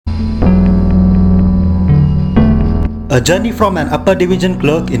A journey from an upper division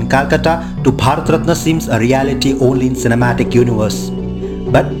clerk in Calcutta to Bharat Ratna seems a reality only in cinematic universe.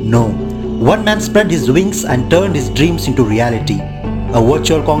 But no, one man spread his wings and turned his dreams into reality. A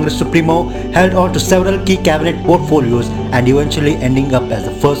virtual Congress Supremo held on to several key cabinet portfolios and eventually ending up as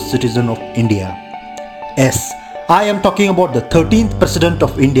the first citizen of India. Yes, I am talking about the 13th President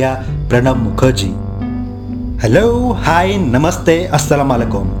of India, Pranab Mukherjee. Hello, hi, namaste, assalamu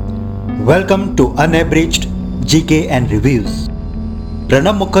alaikum. Welcome to Unabridged GK and Reviews.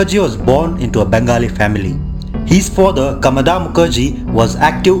 Pranab Mukherjee was born into a Bengali family. His father, Kamada Mukherjee, was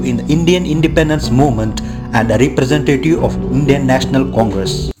active in the Indian independence movement and a representative of Indian National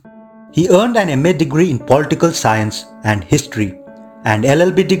Congress. He earned an MA degree in political science and history and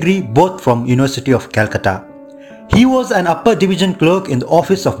LLB degree both from University of Calcutta. He was an upper division clerk in the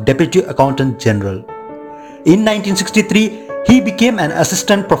office of Deputy Accountant General. In 1963, he became an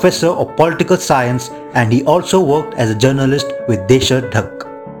assistant professor of political science and he also worked as a journalist with Desha Dhak.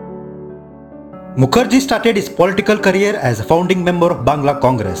 Mukherjee started his political career as a founding member of Bangla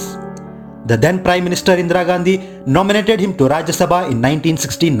Congress. The then Prime Minister Indira Gandhi nominated him to Rajya Sabha in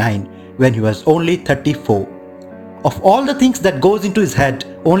 1969 when he was only 34. Of all the things that goes into his head,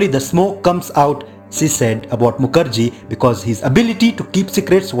 only the smoke comes out, she said about Mukherjee, because his ability to keep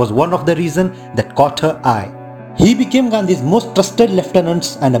secrets was one of the reasons that caught her eye. He became Gandhi's most trusted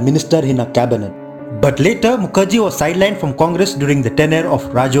lieutenant and a minister in her cabinet. But later, Mukherjee was sidelined from Congress during the tenure of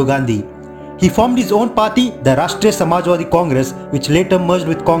Rajiv Gandhi. He formed his own party, the Rashtriya Samajwadi Congress, which later merged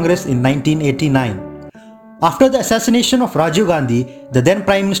with Congress in 1989. After the assassination of Rajiv Gandhi, the then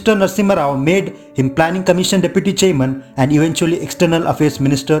Prime Minister Narasimha Rao made him Planning Commission Deputy Chairman and eventually External Affairs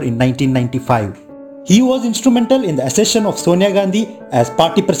Minister in 1995. He was instrumental in the accession of Sonia Gandhi as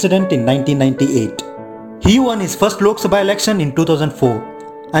party president in 1998. He won his first Lok Sabha election in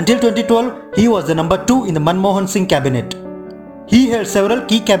 2004. Until 2012, he was the number 2 in the Manmohan Singh cabinet. He held several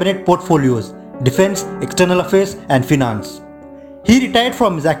key cabinet portfolios: defense, external affairs and finance. He retired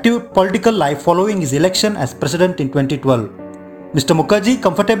from his active political life following his election as president in 2012. Mr. Mukherjee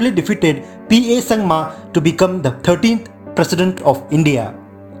comfortably defeated P.A. Sangma to become the 13th President of India.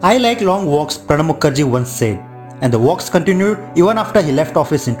 "I like long walks," Pranab Mukherjee once said, and the walks continued even after he left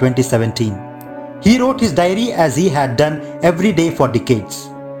office in 2017. He wrote his diary as he had done every day for decades.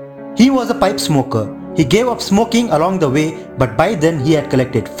 He was a pipe smoker. He gave up smoking along the way, but by then he had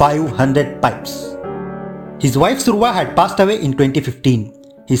collected 500 pipes. His wife Surwa had passed away in 2015.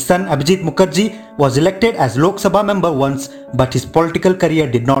 His son Abhijit Mukherjee was elected as Lok Sabha member once, but his political career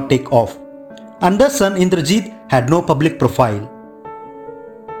did not take off. Another son Indrajit had no public profile.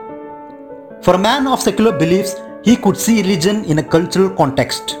 For a man of secular beliefs, he could see religion in a cultural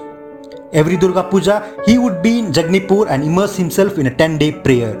context. Every Durga Puja, he would be in Jagnipur and immerse himself in a 10-day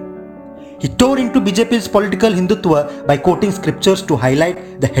prayer. He tore into BJP's political Hindutva by quoting scriptures to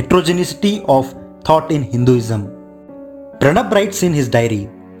highlight the heterogeneity of thought in Hinduism. Pranab writes in his diary,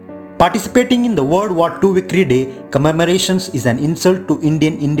 "Participating in the World War II Victory Day commemorations is an insult to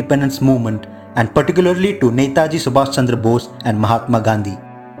Indian independence movement and particularly to Netaji Subhash Chandra Bose and Mahatma Gandhi."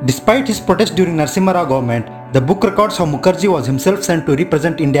 Despite his protest during Narasimha Rao government, the book records how Mukherjee was himself sent to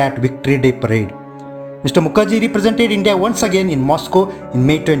represent India at Victory Day parade. Mr. Mukherjee represented India once again in Moscow in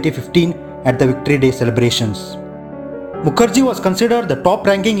May 2015 at the Victory Day celebrations. Mukherjee was considered the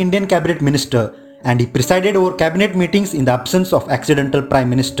top-ranking Indian cabinet minister and he presided over cabinet meetings in the absence of accidental prime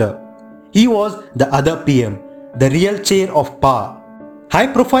minister. He was the other PM, the real chair of power. High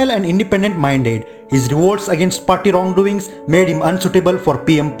profile and independent minded, his revolts against party wrongdoings made him unsuitable for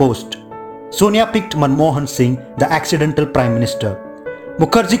PM post. Sonia picked Manmohan Singh, the accidental prime minister.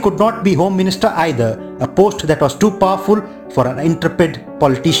 Mukherjee could not be home minister either, a post that was too powerful for an intrepid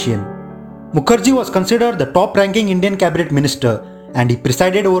politician. Mukherjee was considered the top-ranking Indian cabinet minister and he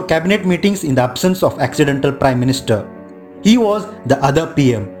presided over cabinet meetings in the absence of accidental prime minister. He was the other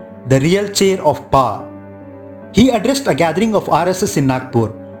PM, the real chair of power. He addressed a gathering of RSS in Nagpur.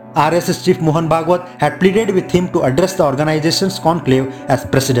 RSS chief Mohan Bhagwat had pleaded with him to address the organization's conclave as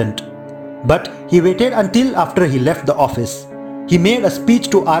president. But he waited until after he left the office. He made a speech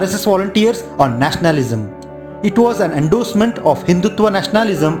to RSS volunteers on nationalism. It was an endorsement of Hindutva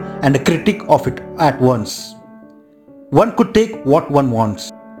nationalism and a critique of it at once. One could take what one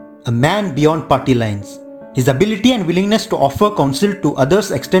wants. A man beyond party lines. His ability and willingness to offer counsel to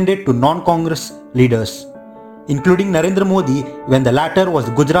others extended to non-Congress leaders, including Narendra Modi when the latter was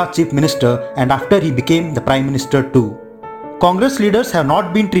the Gujarat Chief Minister and after he became the Prime Minister too. Congress leaders have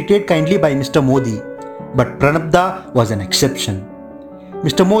not been treated kindly by Mr. Modi, but Pranab Da was an exception.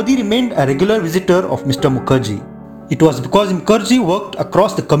 Mr. Modi remained a regular visitor of Mr. Mukherjee. It was because Mukherjee worked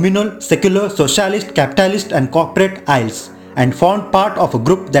across the communal, secular, socialist, capitalist and corporate aisles and formed part of a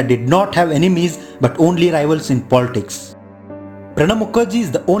group that did not have enemies but only rivals in politics. Pranab Mukherjee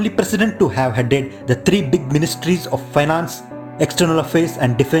is the only president to have headed the three big ministries of finance, external affairs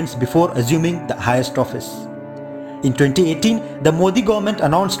and defense before assuming the highest office. In 2018, the Modi government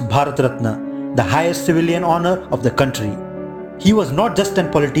announced Bharat Ratna, the highest civilian honor of the country. He was not just a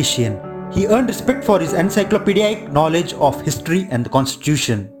politician. He earned respect for his encyclopedic knowledge of history and the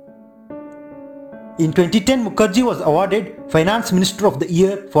constitution. In 2010, Mukherjee was awarded Finance Minister of the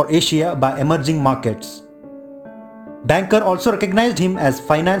Year for Asia by Emerging Markets. Banker also recognized him as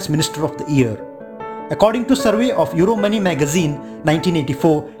Finance Minister of the Year. According to survey of Euromoney magazine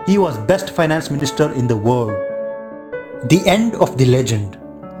 1984, he was best finance minister in the world. The end of the legend.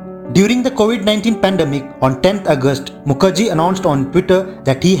 During the COVID-19 pandemic, on 10th August, Mukherjee announced on Twitter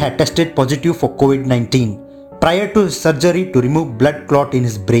that he had tested positive for COVID-19 prior to his surgery to remove blood clot in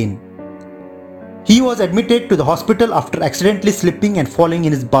his brain. He was admitted to the hospital after accidentally slipping and falling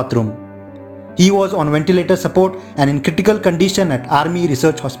in his bathroom. He was on ventilator support and in critical condition at Army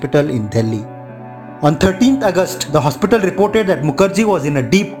Research Hospital in Delhi. On 13th August, the hospital reported that Mukherjee was in a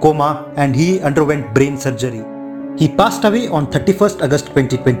deep coma and he underwent brain surgery. He passed away on 31st August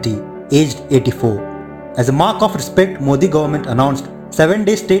 2020, aged 84. As a mark of respect, Modi government announced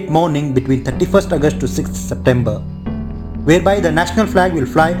 7-day state mourning between 31st August to 6th September, whereby the national flag will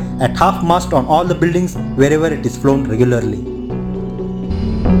fly at half-mast on all the buildings wherever it is flown regularly.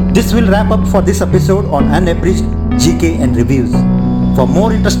 This will wrap up for this episode on Unabridged GK and Reviews. For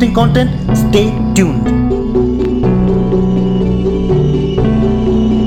more interesting content, stay tuned.